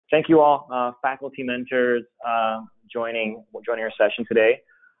Thank you all, faculty mentors, joining our session today.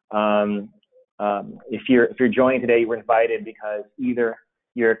 If you're joining today, you were invited because either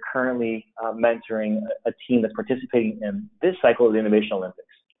you're currently mentoring a team that's participating in this cycle of the Innovation Olympics,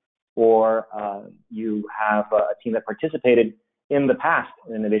 or you have a team that participated in the past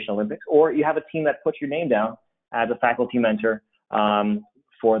in the Innovation Olympics, or you have a team that puts your name down as a faculty mentor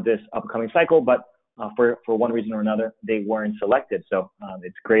for this upcoming cycle, but for one reason or another, they weren't selected. So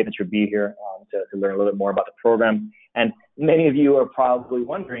it's great that you'll be here to learn a little bit more about the program. And many of you are probably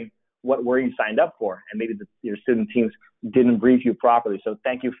wondering what were you signed up for, and maybe your student teams didn't brief you properly. So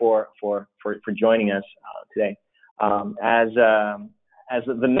thank you for joining us today. As I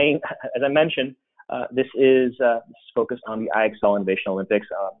mentioned, this is focused on the IXL Innovation Olympics.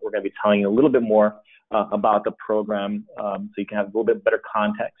 We're going to be telling you a little bit more about the program, so you can have a little bit better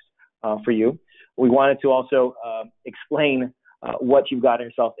context for you. We wanted to also explain what you've gotten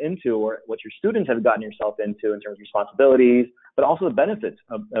yourself into, or what your students have gotten yourself into in terms of responsibilities, but also the benefits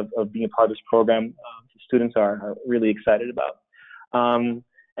of being a part of this program. Students are really excited about.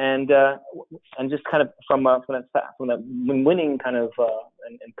 And just kind of from that winning kind of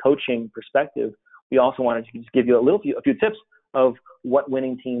and coaching perspective, we also wanted to just give you a few tips of what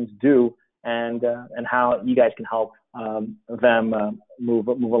winning teams do, and how you guys can help them move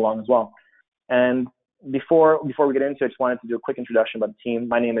along as well. And before we get into it, I just wanted to do a quick introduction about the team.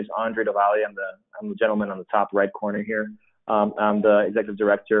 My name is Andre Do Valle. I'm the gentleman on the top right corner here. I'm the executive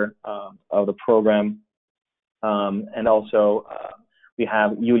director of the program, and also we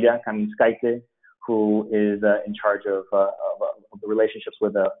have Julia Kaminskaite, who is in charge of the relationships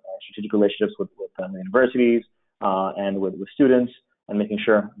with strategic relationships with universities and with students, and making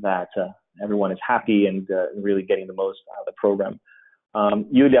sure that everyone is happy and really getting the most out of the program.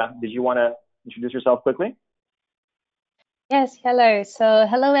 Julia, did you want to introduce yourself quickly? Yes, hello. So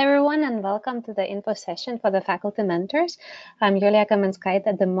hello everyone, and welcome to the info session for the faculty mentors. I'm Julia Kaminskaite.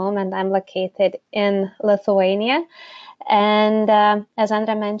 At the moment, I'm located in Lithuania. And as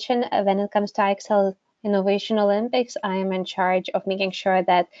Andra mentioned, when it comes to IXL Innovation Olympics, I am in charge of making sure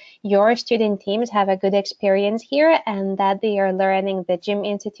that your student teams have a good experience here, and that they are learning the GYM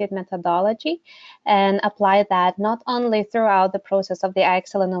Institute methodology and apply that not only throughout the process of the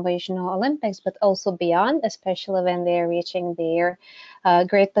IXL Innovation Olympics, but also beyond, especially when they are reaching their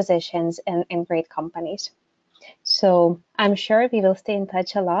great positions in great companies. So I'm sure we will stay in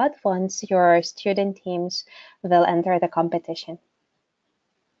touch a lot once your student teams will enter the competition.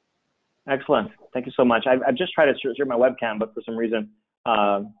 Excellent. Thank you so much. I've just tried to share my webcam, but for some reason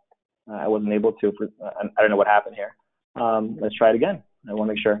I wasn't able to. I don't know what happened here. Let's try it again. I want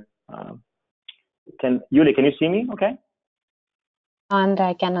to make sure. Julia, can you see me okay? And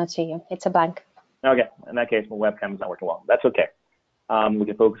I cannot see you. It's a blank. Okay. In that case, my webcam is not working well. That's okay. We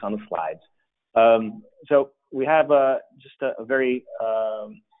can focus on the slides. So we have just a very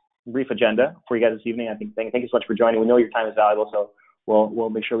brief agenda for you guys this evening. Thank you so much for joining. We know your time is valuable, so we'll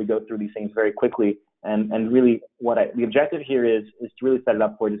make sure we go through these things very quickly. And really, the objective here is to really set it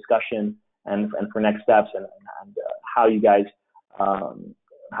up for discussion and for next steps, and how you guys,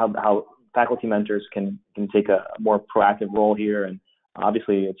 how faculty mentors can take a more proactive role here. And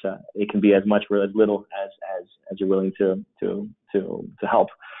obviously, it can be as much or as little as you're willing to help.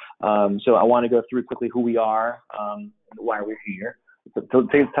 So I want to go through quickly who we are, why we're here. So tell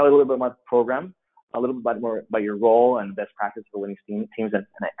you a little bit about the program, a little bit more about your role and best practice for winning teams. And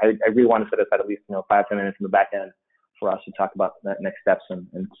I really want to set aside at least 5-10 minutes in the back end for us to talk about the next steps and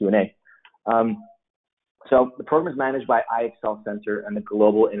Q&A. So the program is managed by IXL Center and the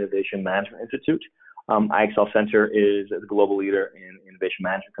Global Innovation Management Institute. IXL Center is a global leader in innovation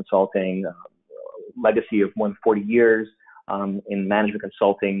management consulting, legacy of more than 40 years in management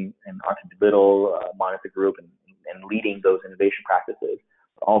consulting, and Arthur DeVittel monitor group, and leading those innovation practices.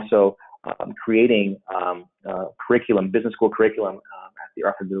 Also creating curriculum, business school curriculum at the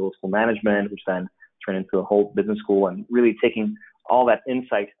Arthur DeVittel School of Management, which then turned into a whole business school, and really taking all that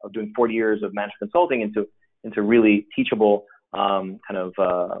insight of doing 40 years of management consulting into really teachable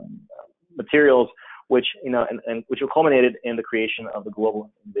materials, which which have culminated in the creation of the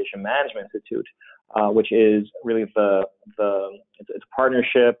Global Innovation Management Institute, which is really it's a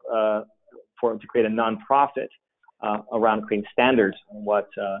partnership to create a nonprofit around creating standards on what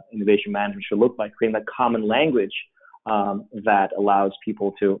innovation management should look like, creating that common language that allows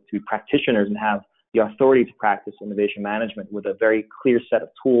people to be practitioners and have the authority to practice innovation management with a very clear set of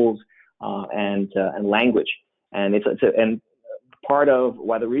tools and language. And and part of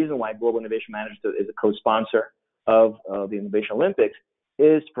the reason why Global Innovation Management is a co-sponsor of the Innovation Olympics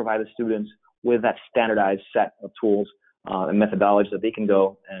is to provide the students with that standardized set of tools and methodologies that they can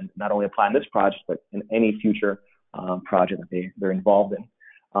go and not only apply in this project, but in any future project that they're involved in.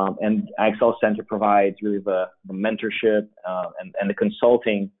 And IXL Center provides really the mentorship and the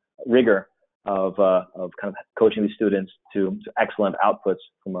consulting rigor of kind of coaching these students to excellent outputs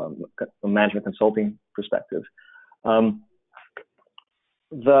from a management consulting perspective.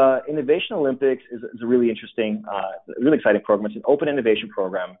 The Innovation Olympics is a really interesting, really exciting program. It's an open innovation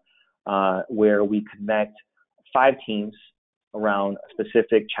program where we connect 5 teams around a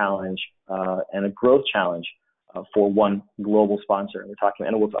specific challenge and a growth challenge for one global sponsor. We'll talk a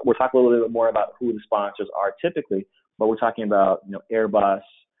little bit more about who the sponsors are typically, but we're talking about Airbus,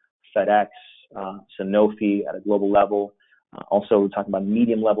 FedEx, Sanofi at a global level. Also, we're talking about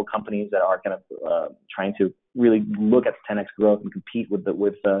medium-level companies that are kind of trying to really look at 10x growth and compete with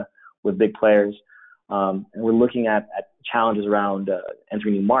big players. And we're looking at challenges around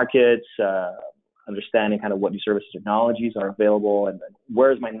entering new markets, understanding kind of what new services technologies are available, and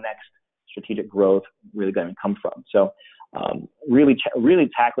where is my next strategic growth really going to come from. So really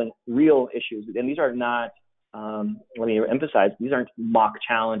tackling real issues. And these are not, let me emphasize, these aren't mock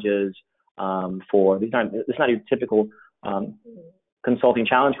challenges it's not your typical consulting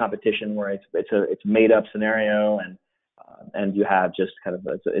challenge competition where it's a made up scenario and you have just kind of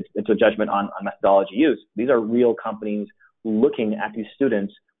it's a judgment on methodology use. These are real companies looking at these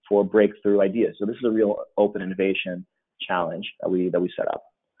students for breakthrough ideas. So this is a real open innovation challenge that we set up.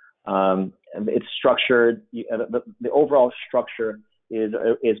 And it's structured. The overall structure is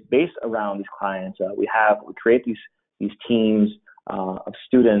based around these clients. We create these teams of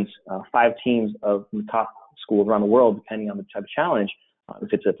students, 5 teams of the top schools around the world, depending on the type of challenge.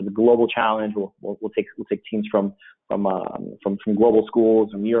 If it's a global challenge, we'll take teams from global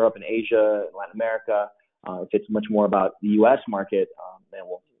schools from Europe and Asia and Latin America. If it's much more about the U.S. market, then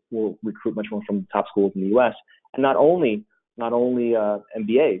we'll recruit much more from the top schools in the U.S. And not only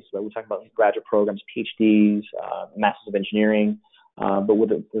MBAs, but we're talking about graduate programs, PhDs, Masters of Engineering, but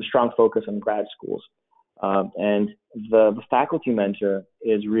with a strong focus on grad schools. And the faculty mentor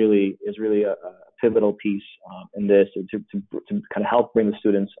is really a pivotal piece in this to kind of help bring the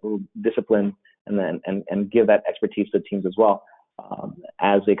students discipline and give that expertise to the teams as well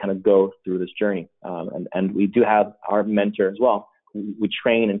as they kind of go through this journey. And we do have our mentor as well. We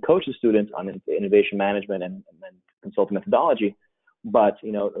train and coach the students on innovation management and consulting methodology, but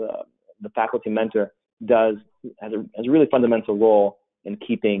the faculty mentor has a really fundamental role in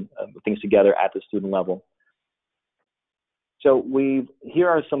keeping things together at the student level. So here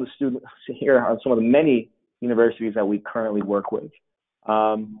are some of the many universities that we currently work with,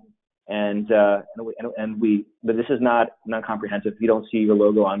 but this is not comprehensive. If you don't see your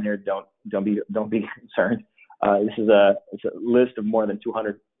logo on here, don't be concerned. This is it's a list of more than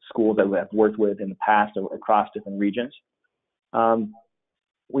 200 schools that we have worked with in the past across different regions. And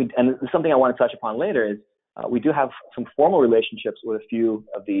something I want to touch upon later is we do have some formal relationships with a few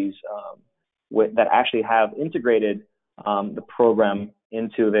of these that actually have integrated the program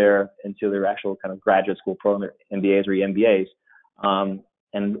into their actual kind of graduate school program, their MBAs or EMBAs,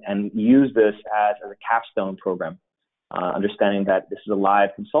 and use this as a capstone program, understanding that this is a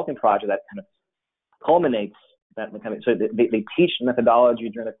live consulting project that kind of culminates so they teach methodology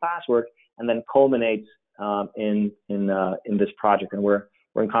during the classwork and then culminates in this project. And we're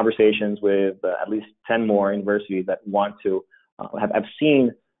in conversations with at least 10 more universities that want to have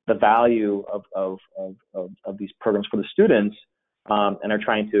seen the value of these programs for the students and are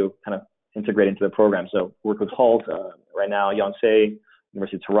trying to kind of integrate into the program. So work with Holt right now, Yonsei,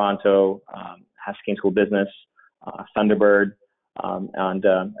 University of Toronto, Haskell School of Business, Thunderbird, and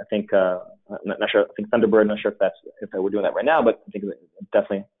I think not sure. I think Thunderbird. Not sure if we're doing that right now, but I think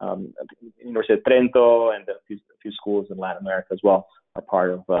definitely University of Trento and a few schools in Latin America as well are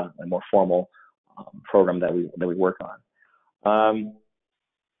part of a more formal program that we work on.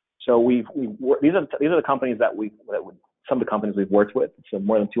 So these are the companies some of the companies we've worked with. So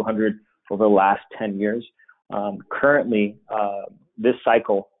more than 200 over the last 10 years. Currently, this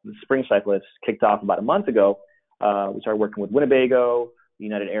spring cycle, has kicked off about a month ago. We started working with Winnebago,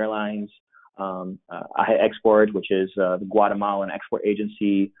 United Airlines, Export, which is the Guatemalan export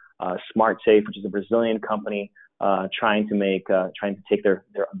agency, SmartSafe, which is a Brazilian company trying to take their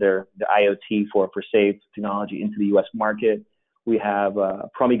IoT for safe technology into the U.S. market. We have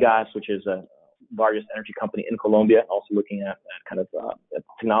Promigas, which is the largest energy company in Colombia, also looking at kind of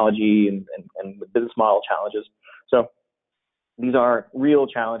technology and business model challenges. So these are real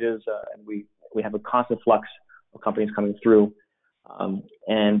challenges, and we have a constant flux of companies coming through.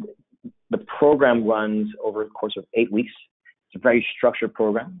 And the program runs over the course of 8 weeks. a very structured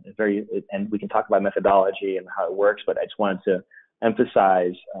program. And we can talk about methodology and how it works, but I just wanted to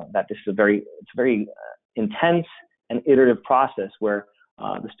emphasize that this is a very intense and iterative process where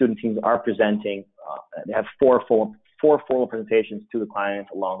the student teams are presenting. They have four formal presentations to the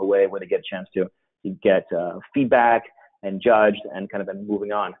clients along the way, where they get a chance to get feedback and judged and kind of then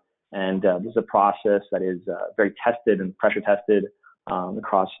moving on. And this is a process that is very tested and pressure tested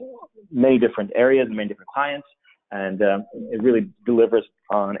across many different areas and many different clients. And it really delivers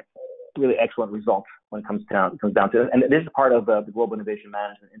on really excellent results when it comes down to it. And this is part of the Global Innovation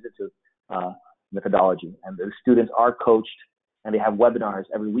Management Institute methodology. And the students are coached, and they have webinars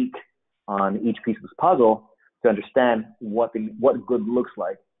every week on each piece of this puzzle to understand what good looks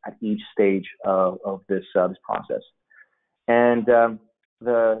like at each stage of this process. And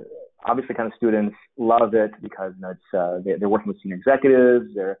the obviously kind of students love it because they're working with senior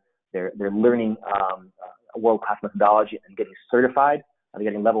executives. They're learning a world-class methodology and getting certified. They're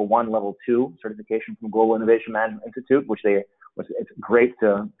getting level 1, level 2 certification from Global Innovation Management Institute, which it's great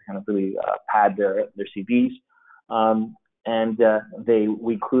to kind of really pad their CVs.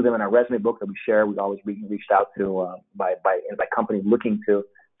 We include them in our resume book that we share. We've always reached out to by companies looking to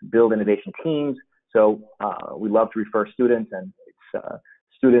build innovation teams. So we love to refer students, and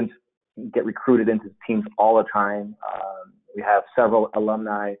students get recruited into teams all the time. We have several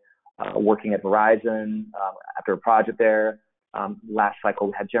alumni working at Verizon after a project there. Last cycle,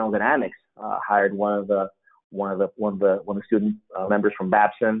 we had General Dynamics hired one of the student members from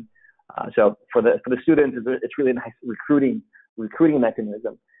Babson. So for the students, it's really a nice recruiting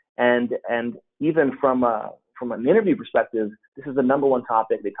mechanism. And even from an interview perspective, this is the number one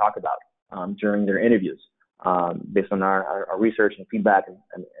topic they talk about during their interviews, based on our research and feedback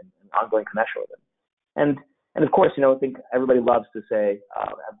and ongoing connection with them. And of course, I think everybody loves to say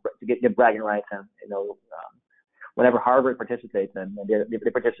to get bragging rights, and whenever Harvard participates, and they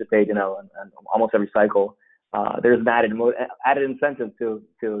participate, in almost every cycle, there's an added incentive to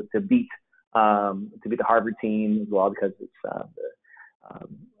beat the Harvard team as well, because it's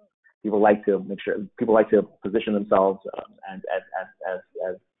people like to position themselves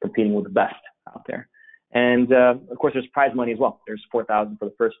as competing with the best out there. And of course, there's prize money as well. There's $4,000 for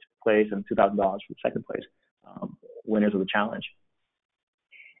the first place and $2,000 for the second place winners of the challenge.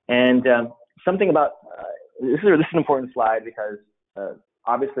 And something about this is an important slide, because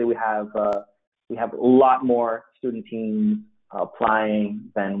obviously we have a lot more student teams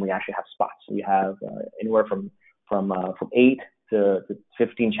applying than we actually have spots. We have anywhere from 8 to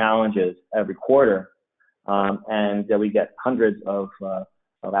 15 challenges every quarter, and we get hundreds of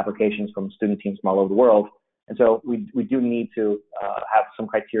applications from student teams from all over the world. And so we do need to have some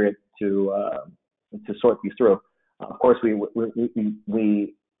criteria to sort these through. Of course, the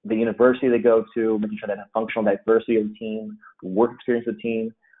university they go to, making sure that have functional diversity of the team, the work experience of the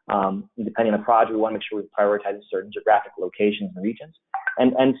team. Depending on the project, we want to make sure we prioritize certain geographic locations and regions.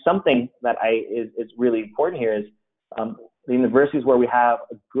 And something that is really important here is the universities where we have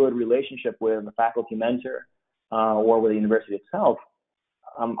a good relationship with a faculty mentor or with the university itself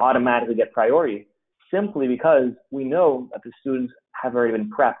automatically get priority, simply because we know that the students have already been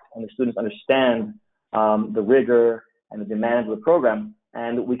prepped and the students understand the rigor and the demands of the program,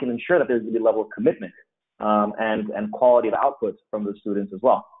 and we can ensure that there's a level of commitment and quality of outputs from the students as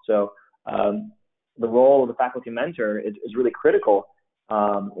well. So the role of the faculty mentor is really critical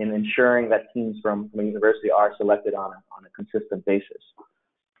in ensuring that teams from a university are selected on a consistent basis.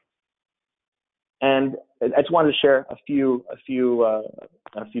 And I just wanted to share a few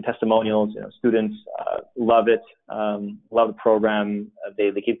testimonials. Students love it, love the program.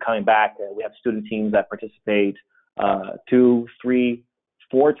 They keep coming back. We have student teams that participate 2, 3,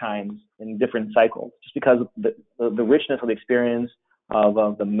 4 times in different cycles, just because of the richness of the experience of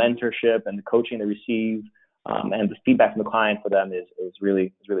the mentorship and the coaching they receive, and the feedback from the client for them is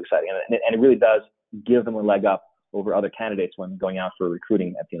really exciting, and it really does give them a leg up over other candidates when going out for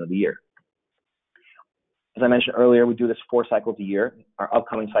recruiting at the end of the year. As I mentioned earlier, we do this 4 cycles a year. Our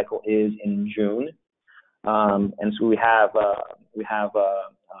upcoming cycle is in June, and so we have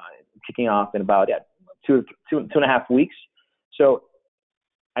kicking off in about 2.5 weeks. So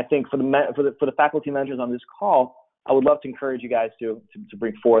I think for the faculty mentors on this call, I would love to encourage you guys to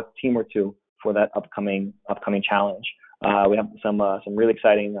bring forth a team or 2 for that upcoming challenge. We have some really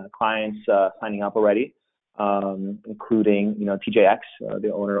exciting clients signing up already, including TJX,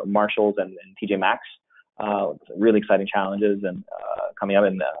 the owner of Marshalls, and TJ Maxx. Really exciting challenges and coming up,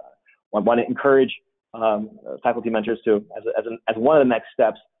 and want to encourage faculty mentors to as one of the next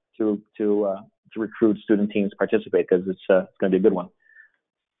steps to recruit student teams to participate, because it's going to be a good one.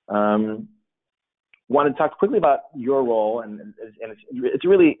 want to talk quickly about your role, and it's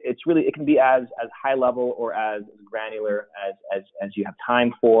really it can be as high level or as granular as you have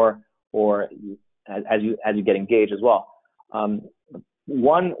time for, or as you get engaged as well.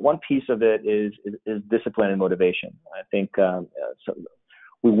 One piece of it is discipline and motivation. I think so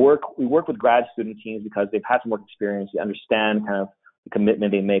we work with grad student teams because they've had some work experience. They understand kind of the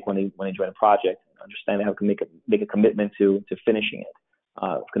commitment they make when they join a project. Understand they have to make a commitment to finishing it.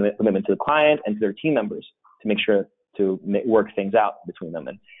 Commitment to the client and to their team members to make sure to work things out between them.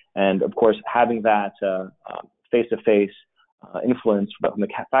 And of course, having that face-to-face influence from the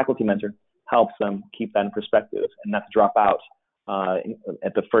faculty mentor helps them keep that in perspective and not to drop out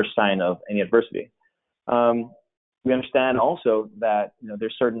at the first sign of any adversity. We understand also that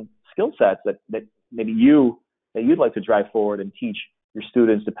there's certain skill sets that maybe you'd like to drive forward and teach your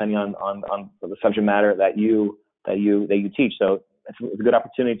students depending on the subject matter that you teach. So it's a good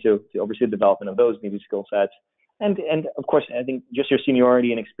opportunity to oversee the development of those maybe skill sets. And of course, I think just your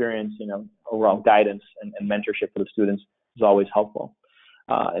seniority and experience, overall guidance and mentorship for the students is always helpful.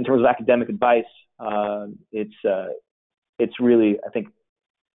 In terms of academic advice, it's really, I think,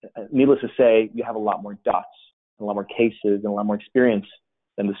 needless to say, you have a lot more dots, a lot more cases, and a lot more experience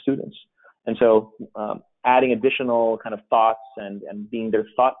than the students. And so adding additional kind of thoughts and being their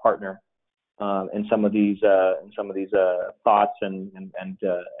thought partner in some of these thoughts and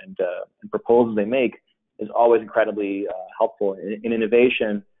proposals they make is always incredibly helpful. In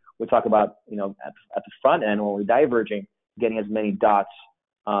innovation, we talk about at the front end when we're diverging, getting as many dots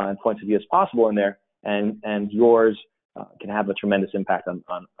and points of view as possible in there, and yours can have a tremendous impact on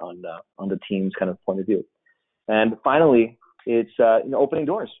the team's kind of point of view. And finally, it's opening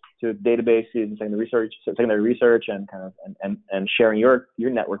doors to databases and secondary research and kind of and sharing your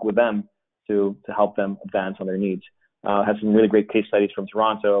network with them to help them advance on their needs. Have some really great case studies from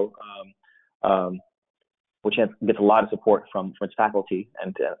Toronto, which gets a lot of support from its faculty,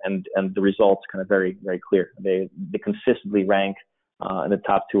 and the results kind of very, very clear. They consistently rank in the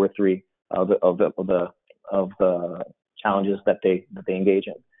top 2 or 3 of the challenges that they engage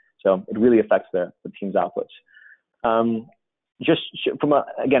in. So it really affects the team's outputs. Just from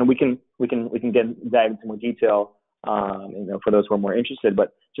again, we can dive into more detail, for those who are more interested.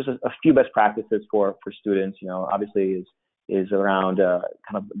 But just a few best practices for students, obviously is around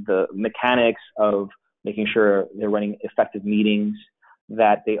kind of the mechanics of making sure they're running effective meetings,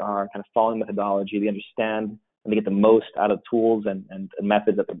 that they are kind of following methodology, they understand and they get the most out of tools and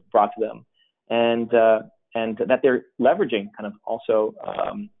methods that are brought to them, and that they're leveraging kind of also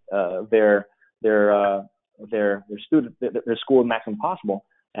their school maximum possible.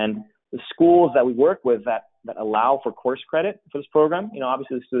 And the schools that we work with that allow for course credit for this program,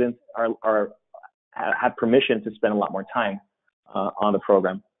 obviously the students have permission to spend a lot more time on the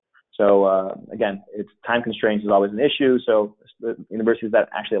program. So again, it's time constraints is always an issue. So the universities that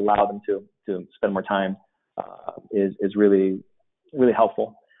actually allow them to spend more time is really, really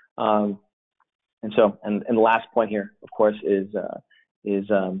helpful. And the last point here, of course, is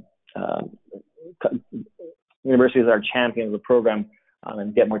universities that are champions of the program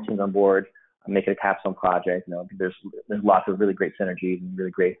and get more teams on board, make it a capstone project. There's lots of really great synergies and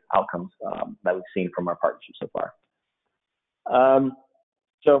really great outcomes that we've seen from our partnership so far.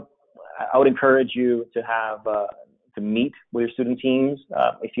 So I would encourage you to have to meet with your student teams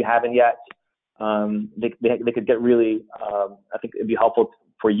if you haven't yet. They could get really. I think it'd be helpful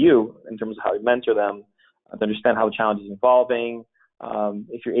for you in terms of how you mentor them to understand how the challenge is evolving.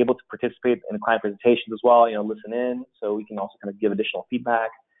 If you're able to participate in the client presentations as well, listen in, so we can also kind of give additional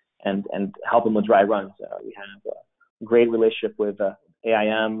feedback and help them with dry runs. We have a great relationship with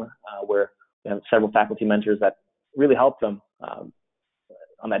AIM, where we have several faculty mentors that really help them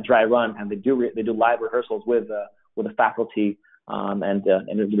on that dry run, and they do live rehearsals with the faculty, and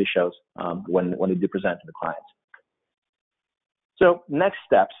it really shows when they do present to the clients. So next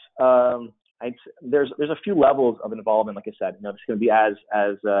steps. There's a few levels of involvement, like I said. It's going to be as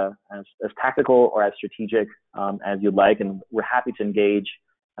tactical or as strategic as you'd like, and we're happy to engage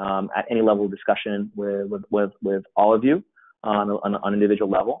at any level of discussion with all of you on an individual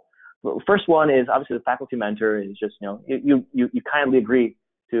level. The first one is obviously the faculty mentor is just you kindly agree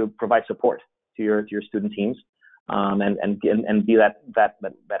to provide support to your student teams and be that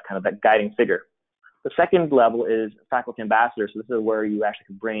kind of that guiding figure. The second level is faculty ambassador. So this is where you actually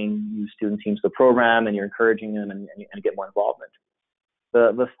can bring new student teams to the program, and you're encouraging them and get more involvement.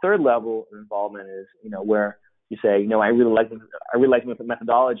 The third level of involvement is where you say I really like the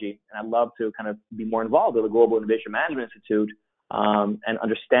methodology, and I'd love to kind of be more involved with the Global Innovation Management Institute and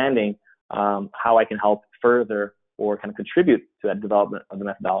understanding how I can help further or kind of contribute to that development of the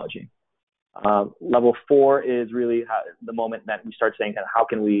methodology. Level 4 is really the moment that we start saying, kind of, how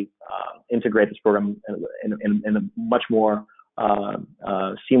can we integrate this program in a much more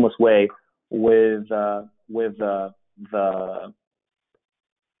seamless way with the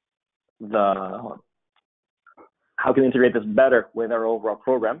how can we integrate this better with our overall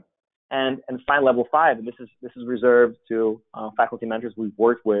program. And finally, level 5, and this is reserved to faculty mentors we've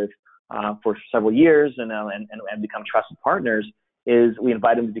worked with for several years and become trusted partners, is we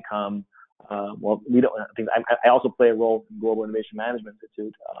invite them to become I also play a role in Global Innovation Management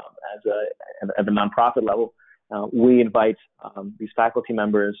Institute at the nonprofit level. We invite these faculty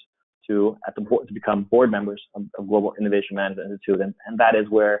members to become board members of Global Innovation Management Institute, and that is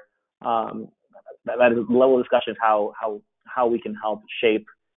where that is the level of discussion is how we can help shape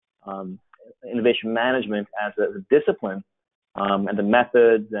innovation management as a discipline, and the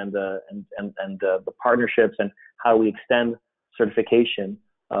methods and the partnerships, and how we extend certification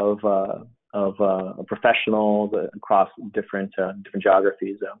of professionals across different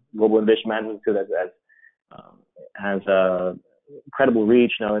geographies. Global Innovation Management Institute has incredible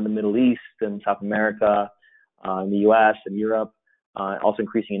reach now in the Middle East and South America, in the U.S. and Europe, also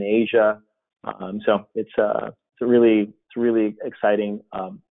increasing in Asia. So it's a really exciting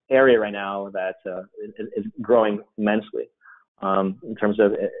area right now that is growing immensely in terms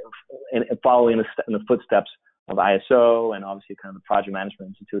of following in the footsteps of ISO and obviously kind of the Project Management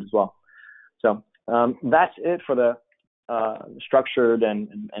Institute as well. So that's it for the structured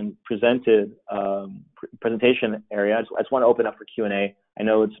and presented presentation area. I just want to open up for Q&A. I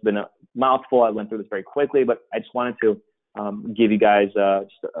know it's been a mouthful. I went through this very quickly, but I just wanted to give you guys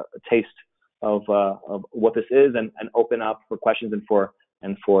just a taste of what this is, and open up for questions and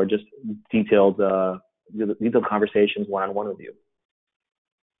for just detailed conversations one-on-one with you.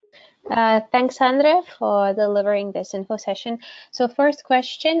 Thanks, Andre, for delivering this info session. So first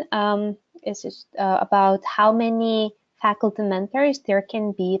question is just, about how many faculty mentors there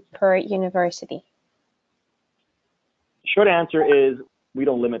can be per university. Short answer is we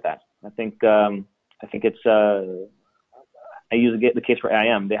don't limit that. I think it's I use the case for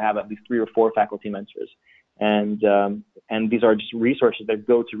IIM. They have at least 3 or 4 faculty mentors, and these are just resources that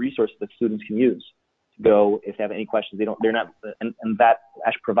go-to resources that students can use to go if they have any questions. They're not, and that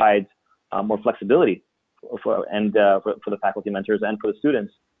actually provides more flexibility for the faculty mentors and for the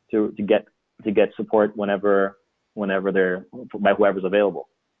students to get support whenever they're by whoever's available.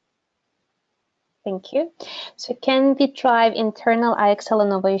 Thank you. So can we drive internal IXL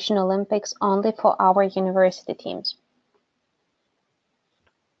Innovation Olympics only for our university teams?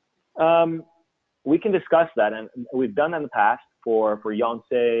 We can discuss that, and we've done that in the past for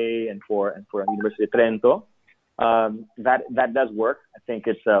Yonsei and for University of Trento. That does work. I think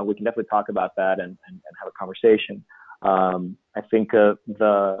it's we can definitely talk about that and have a conversation. I think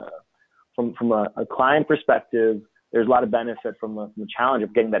from a client perspective, there's a lot of benefit from the challenge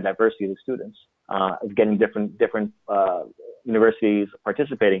of getting that diversity of the students, of getting different universities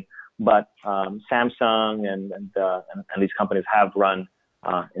participating. But Samsung and these companies have run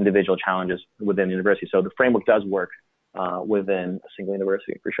individual challenges within the university, so the framework does work within a single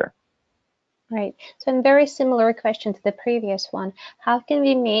university for sure. Right. So a very similar question to the previous one. How can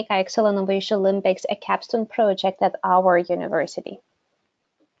we make IXL Innovation Olympics a capstone project at our university?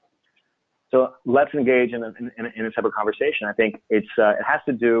 So let's engage in a separate conversation. I think it has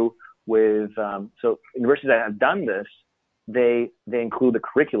to do with so universities that have done this, they include the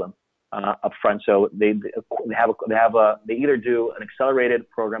curriculum up front. So they either do an accelerated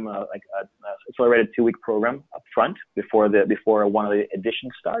program, like an accelerated 2-week program up front before one of the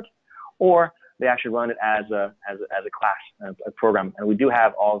editions start, or they actually run it as a class, a program. And we do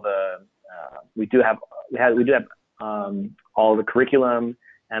have all the all the curriculum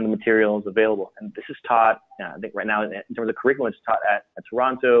and the materials available. And this is taught, I think right now in terms of curriculum, it's taught at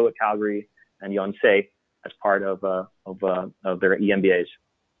Toronto, at Calgary, and Yonsei as part of their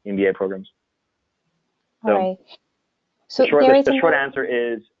MBA programs. So, right. So the short answer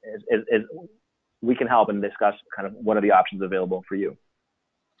is we can help and discuss kind of what are the options available for you.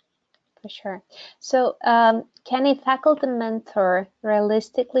 For sure. So can a faculty mentor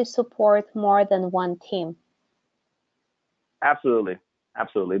realistically support more than one team? Absolutely.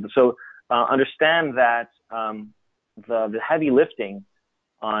 So understand that the heavy lifting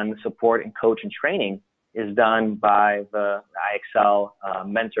on support and coach and training is done by the IXL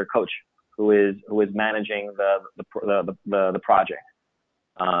mentor coach who is managing the project.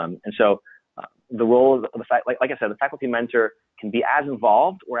 And so the role of the like I said, the faculty mentor can be as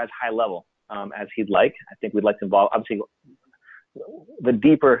involved or as high level as he'd like. I think we'd like to involve, obviously, the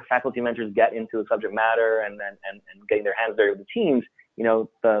deeper faculty mentors get into the subject matter and getting their hands dirty with the teams,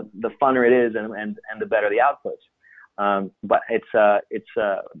 the funner it is, and the better the outputs. But it's a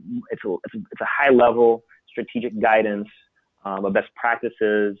high level strategic guidance of best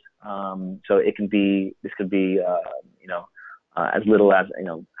practices. So this could be as little as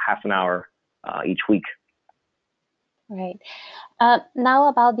half an hour each week. Right. Now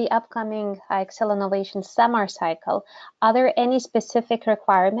about the upcoming IXL Innovation Summer Cycle, are there any specific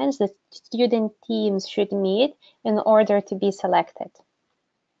requirements that student teams should meet in order to be selected?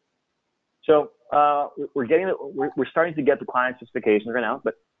 So we're starting to get the client specifications right now,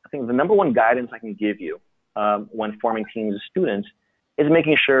 but I think the number one guidance I can give you when forming teams of students is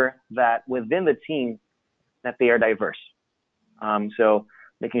making sure that within the team that they are diverse. So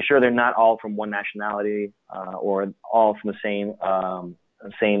making sure they're not all from one nationality or all from the same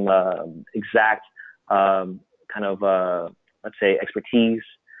exact kind of let's say expertise,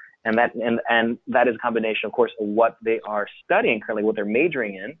 and that is a combination, of course, of what they are studying currently, what they're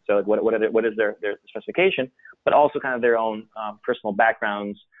majoring in. So what is their specification, but also kind of their own personal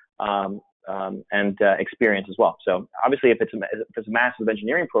backgrounds and experience as well. So obviously, if it's a massive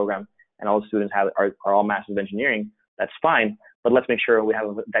engineering program and all the students are all massive engineering, that's fine. But let's make sure we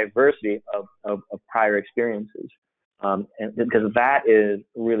have a diversity of prior experiences, and because that is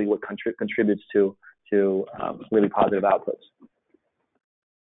really what contributes to really positive outputs.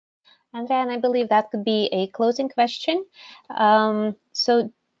 Andre, and I believe that could be a closing question. So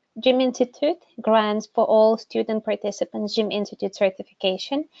GYM Institute grants for all student participants GYM Institute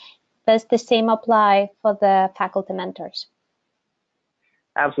certification. Does the same apply for the faculty mentors?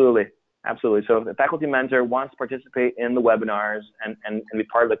 Absolutely. Absolutely. So if the faculty mentor wants to participate in the webinars and be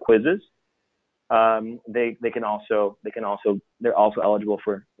part of the quizzes, they're also eligible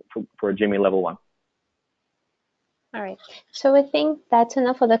for GYM level 1. All right. So I think that's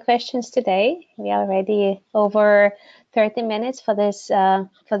enough for the questions today. We are already over 30 minutes for this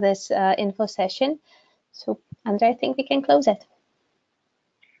info session. So Andre, I think we can close it.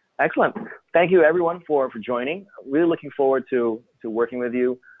 Excellent. Thank you everyone for joining. Really looking forward to working with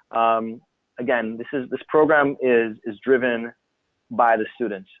you. Again, this program is driven by the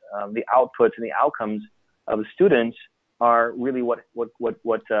students. The outputs and the outcomes of the students are really what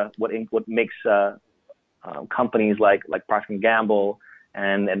makes companies like Procter & Gamble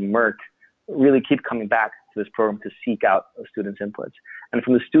and Merck really keep coming back to this program to seek out the students' inputs. And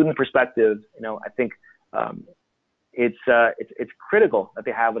from the student perspective, I think it's critical that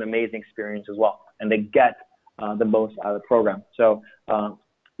they have an amazing experience as well, and they get the most out of the program. So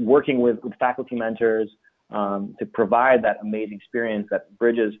working with faculty mentors to provide that amazing experience that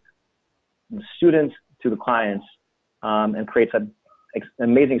bridges the students to the clients and creates an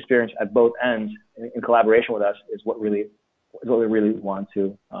amazing experience at both ends in collaboration with us is what we really want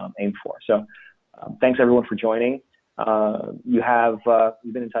to aim for. So thanks everyone for joining.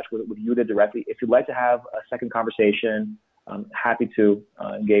 You've been in touch with Yuda directly. If you'd like to have a second conversation, I'm happy to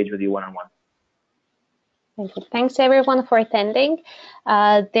engage with you one-on-one. Thank you. Thanks everyone for attending.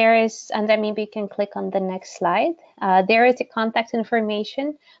 And then maybe you can click on the next slide. There is the contact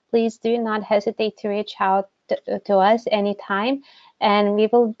information. Please do not hesitate to reach out to us anytime, and we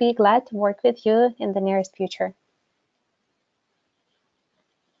will be glad to work with you in the nearest future.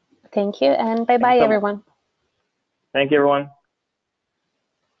 Thank you, and bye-bye everyone. Thank you everyone.